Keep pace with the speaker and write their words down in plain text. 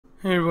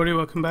Hey everybody,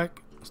 welcome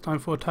back. It's time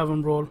for a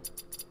Tavern Brawl.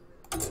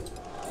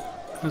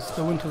 It's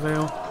the Winter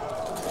Veil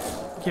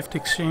gift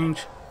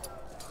exchange.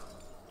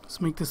 Let's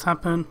make this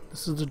happen.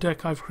 This is the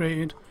deck I've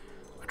created.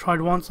 I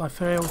tried once, I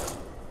failed.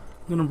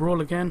 I'm gonna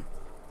brawl again.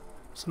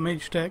 It's a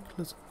mage deck.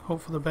 Let's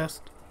hope for the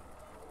best.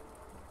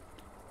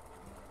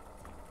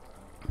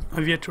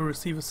 I've yet to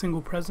receive a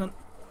single present.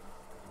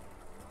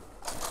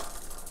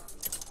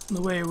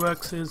 The way it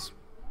works is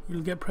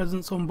you'll get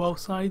presents on both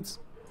sides,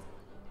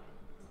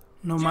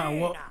 no matter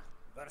what.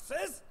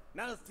 Versus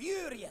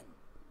Malfurion.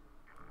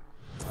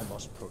 I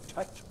must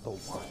protect the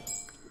wild.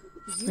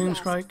 Same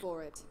strike.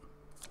 Don't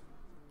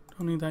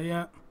need that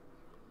yet.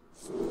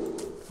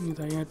 Don't need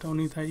that yet. Don't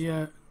need that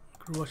yet.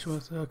 Rush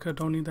Berserker.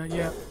 Don't need that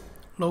yet.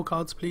 Low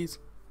cards, please.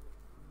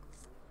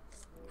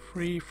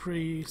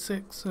 3,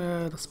 6.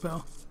 The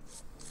spell.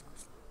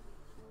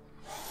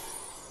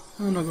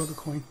 And I got the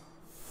coin.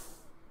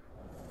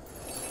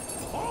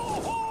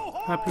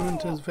 Happy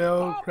Winter's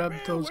Veil. Grab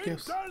those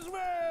gifts.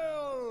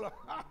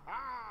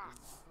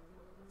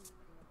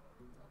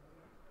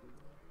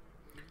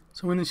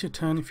 So when it's your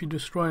turn, if you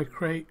destroy a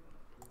crate,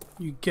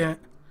 you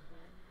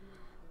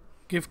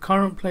give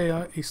current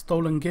player a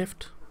stolen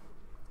gift.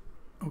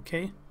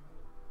 Okay,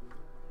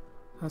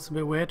 that's a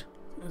bit weird.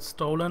 It's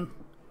stolen.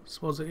 I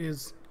suppose it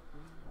is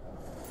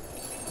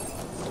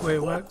the way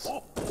it works.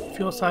 If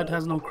your side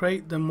has no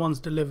crate, then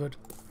one's delivered.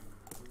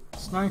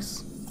 It's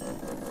nice.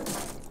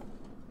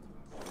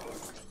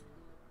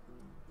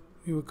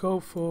 We will go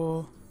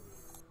for.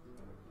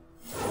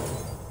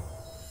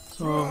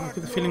 So I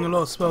get the feeling a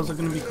lot of spells are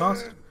going to be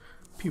cast.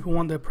 People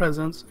want their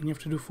presence, and you have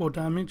to do 4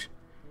 damage.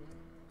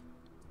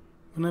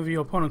 Whenever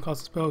your opponent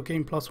casts a spell,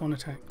 gain +1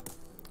 attack.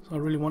 So I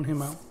really want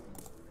him out.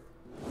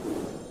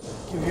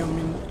 Give you a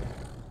minute.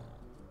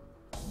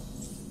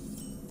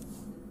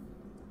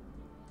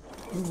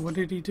 Ooh, what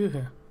did he do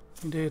here?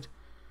 He did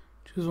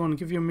choose one,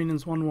 give your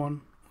minions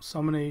 1/1,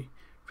 summon a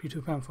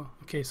 3/2 panther.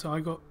 Okay, so I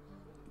got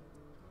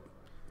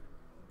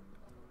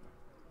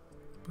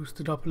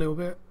boosted up a little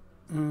bit,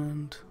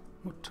 and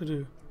what to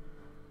do?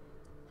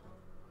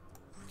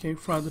 Okay,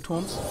 fry the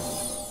taunts.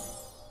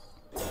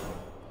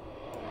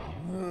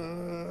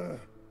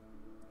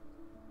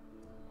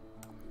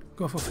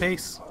 Go for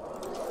face.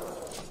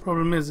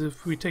 Problem is,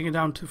 if we take it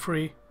down to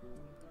 3,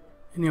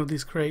 any of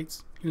these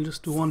crates, you'll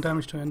just do 1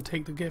 damage to it and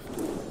take the gift.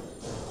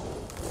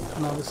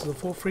 And now this is a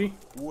 4/3.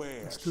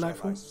 It's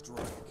delightful. Just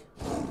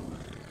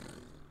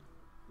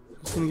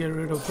gonna get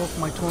rid of both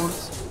my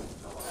taunts.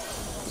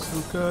 So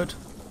good.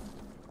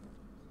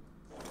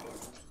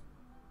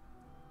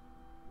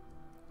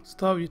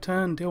 Start your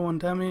turn, deal 1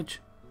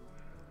 damage.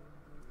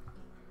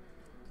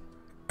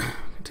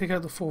 Take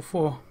out the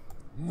 4/4.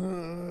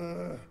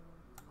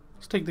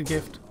 Let's take the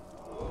gift.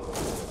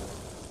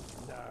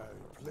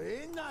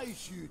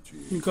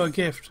 You got a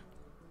gift.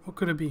 What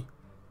could it be?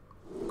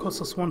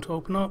 Costs us 1 to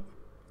open up.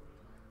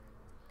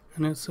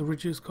 And it's a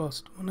reduced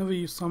cost. Whenever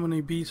you summon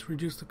a beast,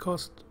 reduce the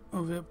cost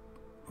of the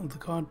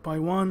card by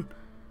 1.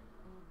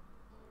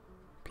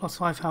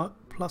 +5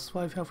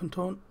 health and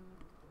taunt.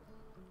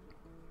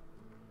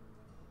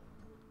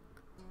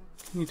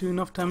 Can you do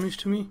enough damage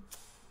to me?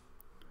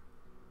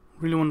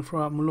 Really want to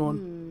throw out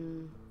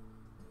Malone.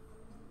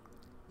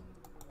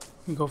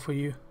 We go for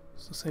you.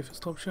 It's the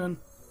safest option.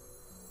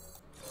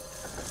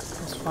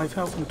 +5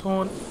 health and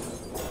taunt.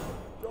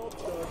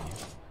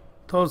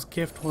 Those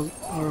gifts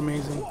are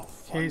amazing.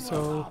 Okay,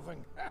 so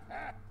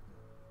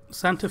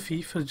Santa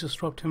Thief has just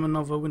dropped him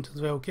another Winter's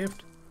Veil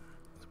gift.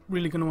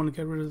 Really gonna want to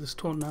get rid of this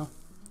taunt now.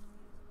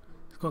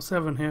 He's got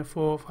 7 here.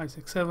 4, 5,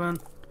 6, 7.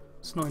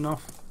 It's not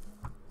enough.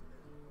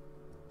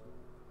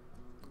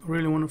 I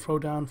really want to throw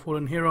down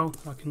Fallen Hero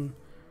so I can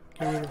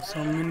get rid of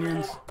some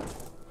minions.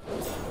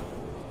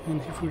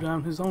 And he threw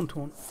down his own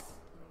taunt.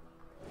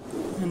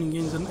 And he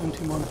gains an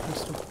empty mana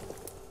crystal.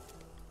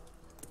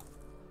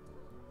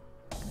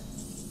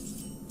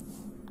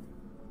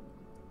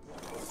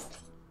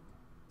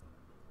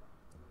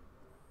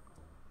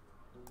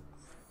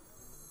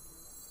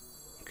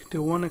 Can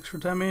do 1 extra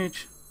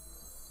damage.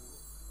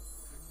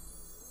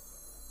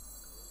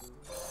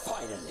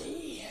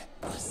 Finally,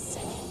 a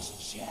second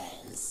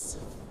chance.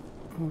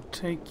 I'll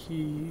take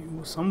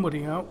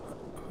somebody out.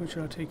 Who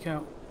should I take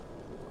out?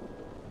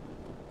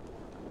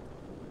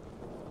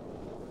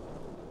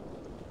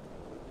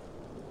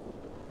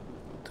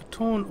 The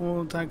taunt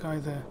or that guy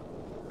there?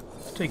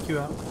 Let's take you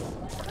out.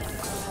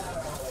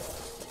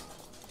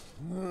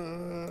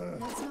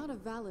 That's not a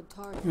valid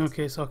target.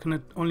 Okay, so I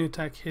can only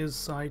attack his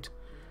side.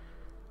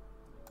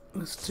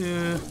 Let's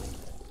do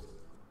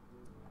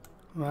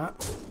that.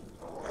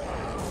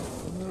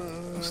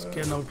 Let's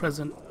get another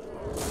present.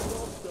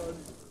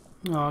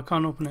 No, I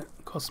can't open it.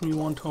 It costs me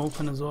 1 to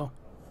open as well.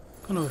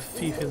 Kind of a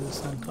thief is this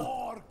Santa.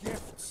 More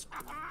gifts.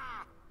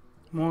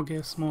 More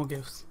gifts, more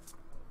gifts.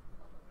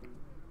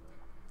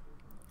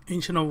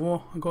 Ancient of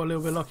War, I got a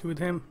little bit lucky with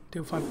him.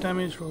 Deal 5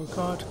 damage, roll a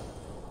card.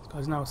 This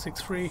guy's now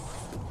 6/3.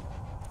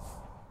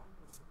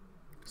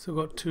 Still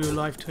got 2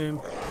 life to him.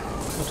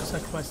 Got to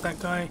sacrifice that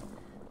guy.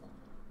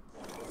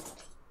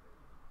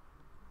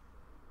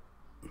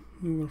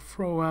 We will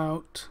throw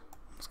out,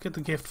 let's get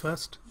the gift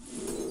first.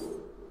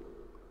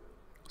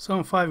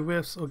 Summon 5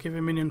 whiffs or give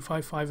a minion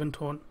 5/5 and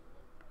taunt.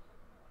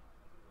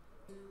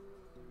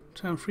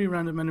 Turn 3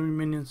 random enemy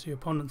minions to your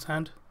opponent's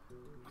hand.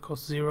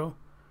 Cost 0.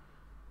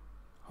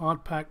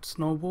 Hard packed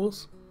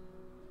snowballs.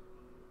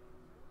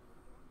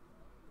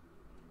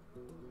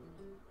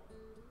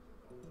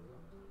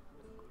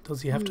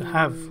 Does he have to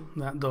have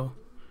that though?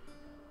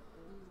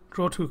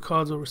 Draw 2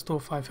 cards or restore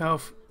 5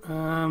 health.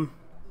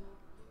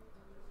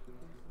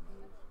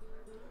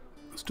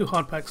 Let's do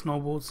hard pack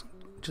snowballs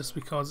just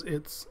because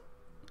it's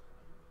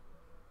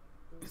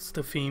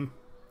the theme.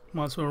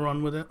 Might as well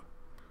run with it.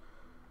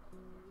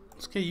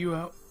 Let's get you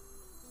out.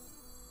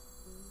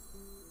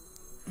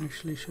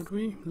 Actually, should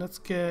we? Let's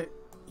get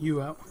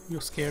you out.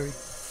 You're scary.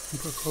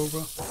 Emperor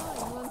Cobra.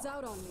 Runs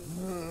out on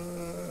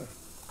me.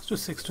 Let's do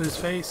 6 to his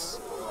face.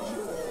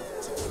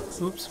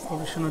 Oops,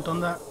 probably shouldn't have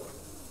done that.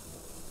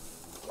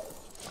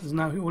 Because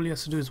now all he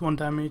has to do is 1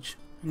 damage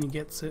and he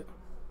gets it.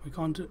 We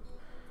can't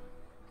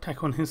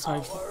attack on his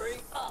side.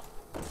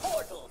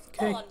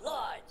 Okay,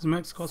 his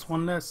max costs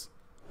 1 less.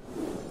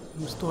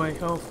 Restore 8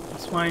 health,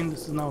 that's fine.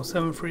 This is now a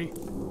 7/3.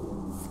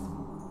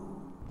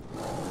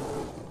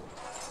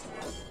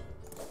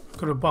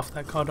 Could have buffed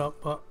that card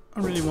up, but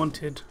I really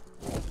wanted.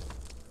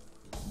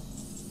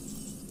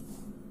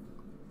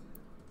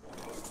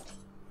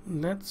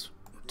 Let's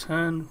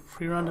return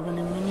 3 random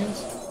enemy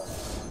minions.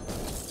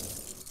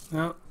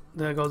 No,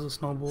 there goes a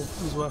snowball.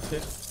 It was worth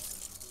it.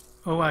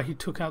 Oh wow, he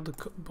took out the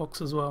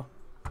box as well.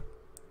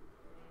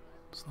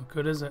 It's not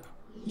good, is it?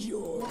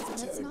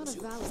 That's not a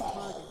valid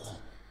target.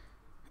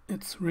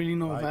 It's really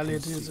not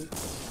valid, is it?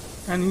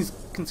 And he's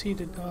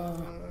conceded. I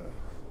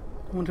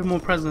wanted more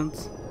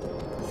presents.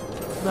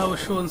 That was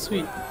short and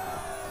sweet.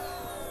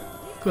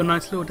 Got a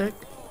nice little deck.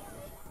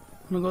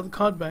 And I got the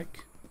card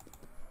back.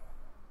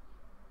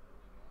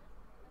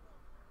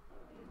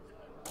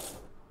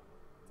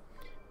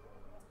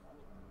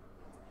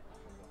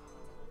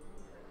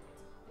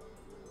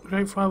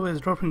 Great Flower is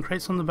dropping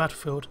crates on the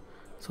battlefield.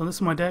 So this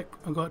is my deck.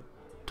 I got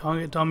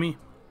Target Dummy,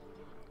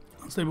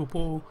 Unstable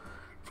Portal,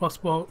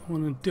 Frostbolt. I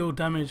want to deal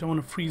damage. I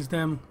want to freeze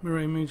them. Mirror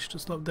Image to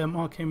stop them.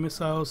 Arcane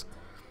Missiles.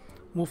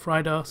 Wolf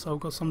Rider. So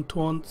I've got some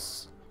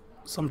taunts,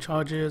 some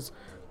charges,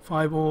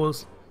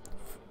 fireballs,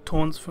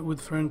 taunts with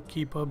Throne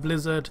Keeper,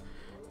 Blizzard,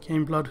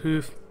 Cane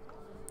Bloodhoof,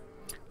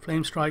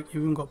 Flame Strike.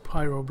 Even got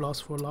Pyro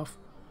Blast for a laugh.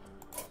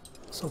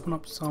 Let's open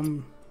up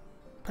some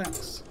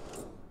packs.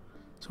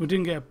 So we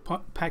didn't get a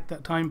pack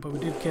that time, but we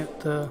did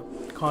get the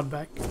card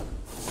back.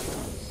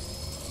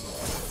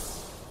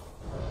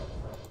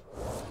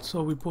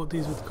 So we bought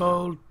these with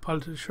gold,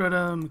 Piloted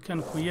Shredder,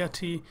 Mechanical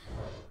Yeti,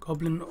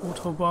 Goblin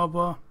Auto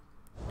Barber,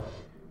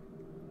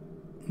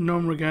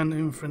 Gnomeregan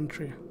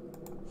Infantry.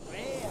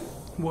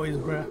 What is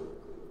rare?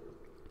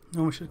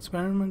 Gnomish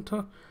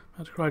Experimenter.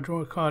 Battlecry,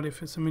 draw a card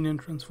if it's a minion,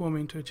 transform it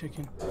into a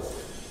chicken.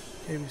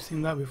 Okay, we've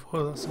seen that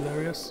before, that's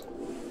hilarious.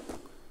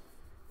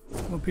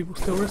 Will people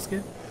still risk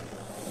it?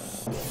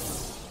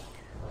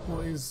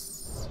 What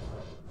is...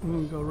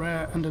 we go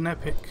rare and an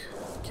epic.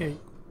 Okay,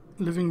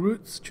 Living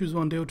Roots, choose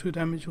 1, deal 2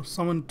 damage, or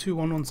summon 2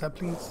 1/1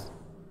 saplings.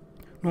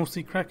 North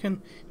Sea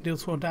Kraken,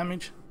 deals 4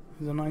 damage,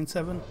 he's a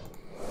 9/7.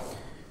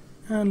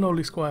 And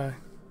Lowly Squire,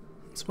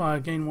 Inspire,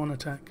 gain 1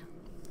 attack.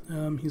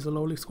 He's a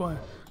Lowly Squire.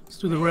 Let's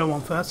do the rare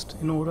one first,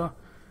 in order.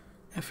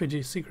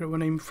 Effigy, secret,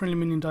 when a friendly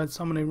minion dies,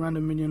 summon a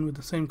random minion with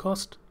the same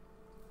cost.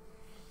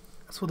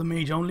 That's for the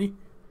mage only.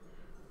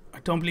 I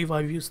don't believe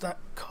I've used that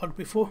card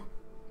before,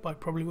 but I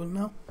probably will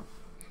now.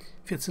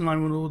 Fits in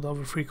line with all the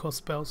other 3 cost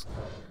spells.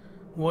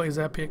 What is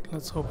epic?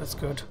 Let's hope it's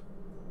good.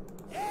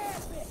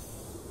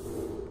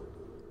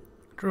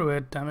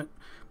 Druid, damn it.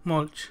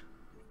 Mulch.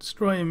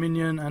 Destroy a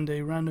minion and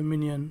a random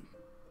minion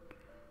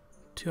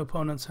to your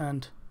opponent's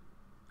hand.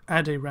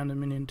 Add a random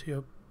minion to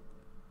your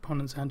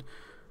opponent's hand.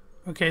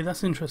 Okay,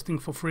 that's interesting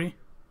for free.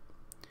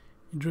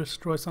 You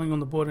destroy something on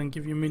the board and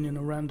give your minion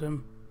a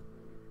random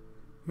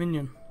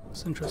minion.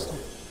 That's interesting.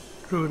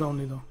 Druid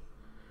only though.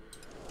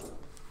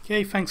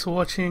 Okay, thanks for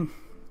watching.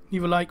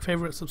 Leave a like,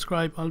 favorite,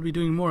 subscribe. I'll be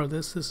doing more of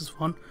this. This is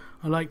fun.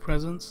 I like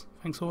presents.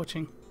 Thanks for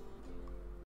watching.